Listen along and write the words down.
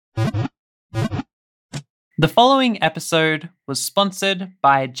The following episode was sponsored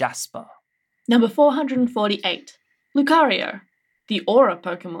by Jasper. Number 448. Lucario, the Aura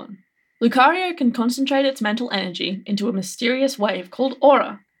Pokemon. Lucario can concentrate its mental energy into a mysterious wave called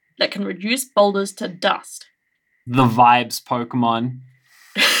Aura that can reduce boulders to dust. The Vibes Pokemon.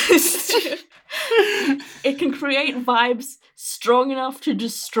 It can create vibes strong enough to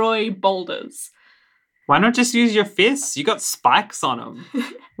destroy boulders. Why not just use your fists? You got spikes on them.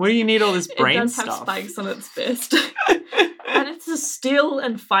 What do you need all this brain stuff? It does have spikes on its fist. And it's a steel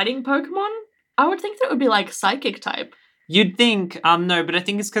and fighting Pokemon? I would think that would be like psychic type. You'd think, no, but I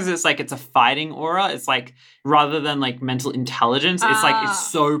think it's because it's a fighting aura. It's like, rather than like mental intelligence, it's like, it's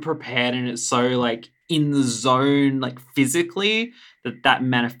so prepared and it's so like in the zone, like physically, that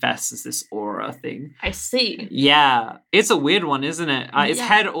manifests as this aura thing. I see. Yeah. It's a weird one, isn't it? Its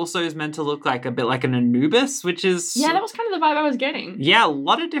head also is meant to look like a bit like an Anubis, which is... Yeah, that was kind of the vibe I was getting. Yeah, a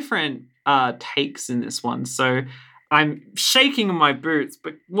lot of different takes in this one. So I'm shaking in my boots,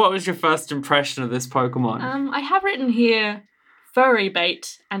 but what was your first impression of this Pokemon? I have written here furry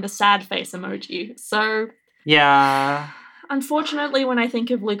bait and a sad face emoji. So... Yeah. Unfortunately, when I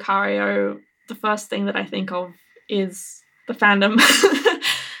think of Lucario, the first thing that I think of is the fandom.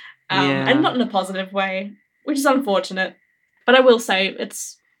 And not in a positive way, which is unfortunate. But I will say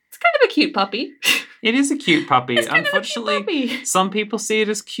it's kind of a cute puppy. It is a cute puppy. It's kind Unfortunately, of a cute puppy. Some people see it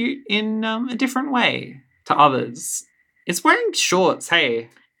as cute in a different way to others. It's wearing shorts, hey.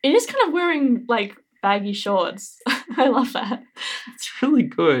 It is kind of wearing, like, baggy shorts. I love that. It's really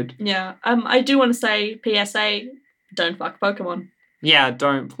good. Yeah. I do want to say, PSA, don't fuck Pokemon. Yeah,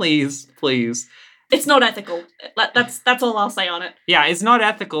 don't. Please. It's not ethical. That's all I'll say on it. Yeah, it's not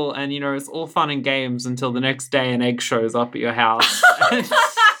ethical, and, it's all fun and games until the next day an egg shows up at your house.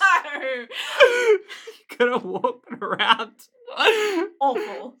 You're gonna walk around.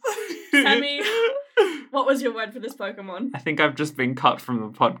 Awful. Sammy, what was your word for this Pokemon? I think I've just been cut from the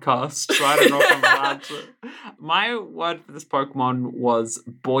podcast, so I don't know if I'm allowed to. My word for this Pokemon was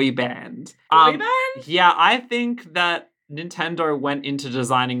boy band. Boy band? Yeah, I think that Nintendo went into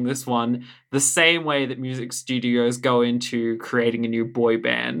designing this one the same way that music studios go into creating a new boy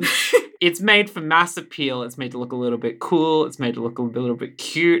band. It's made for mass appeal. It's made to look a little bit cool. It's made to look a little bit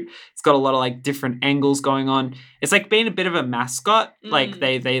cute. It's got a lot of like different angles going on. It's like being a bit of a mascot. Like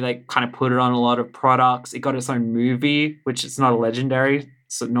they like kind of put it on a lot of products. It got its own movie, which it's not a legendary,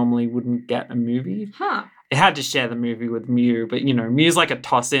 so it normally wouldn't get a movie. Huh. It had to share the movie with Mew, but Mew's like a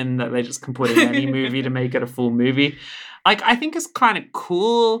toss-in that they just can put in any movie to make it a full movie. Like, I think it's kind of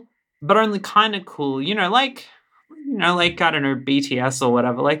cool, but only kind of cool. Like, I don't know, BTS or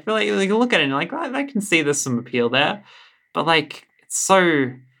whatever. Like look at it and like, I can see there's some appeal there. But, like, it's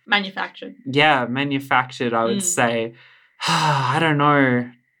so... Manufactured. Yeah, manufactured, I would say. I don't know.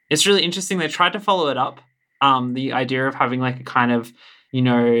 It's really interesting. They tried to follow it up. The idea of having, like, a kind of,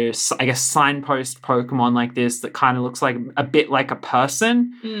 I guess signpost Pokemon like this that kind of looks like a bit like a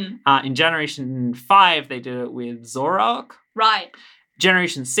person. In Generation 5, they did it with Zoroark. Right.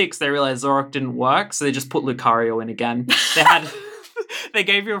 Generation 6, they realized Zoroark didn't work, so they just put Lucario in again. They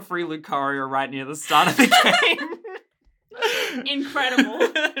gave you a free Lucario right near the start of the game. Incredible.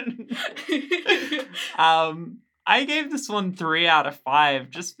 I gave this one 3 out of 5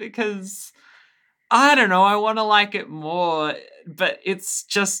 just because... I don't know, I want to like it more, but it's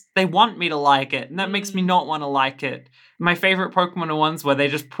just, they want me to like it, and that makes me not want to like it. My favorite Pokemon are ones where they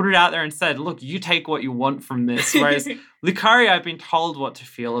just put it out there and said, look, you take what you want from this, whereas Lucario, I've been told what to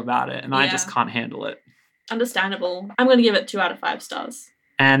feel about it, and I just can't handle it. Understandable. I'm going to give it 2 out of 5 stars.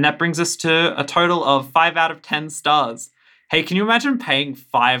 And that brings us to a total of 5 out of 10 stars. Hey, can you imagine paying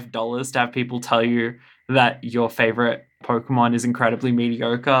 $5 to have people tell you that your favorite Pokemon is incredibly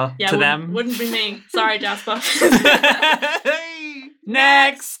mediocre to them? Wouldn't be me. Sorry, Jasper.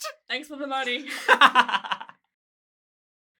 Next! Thanks for the money.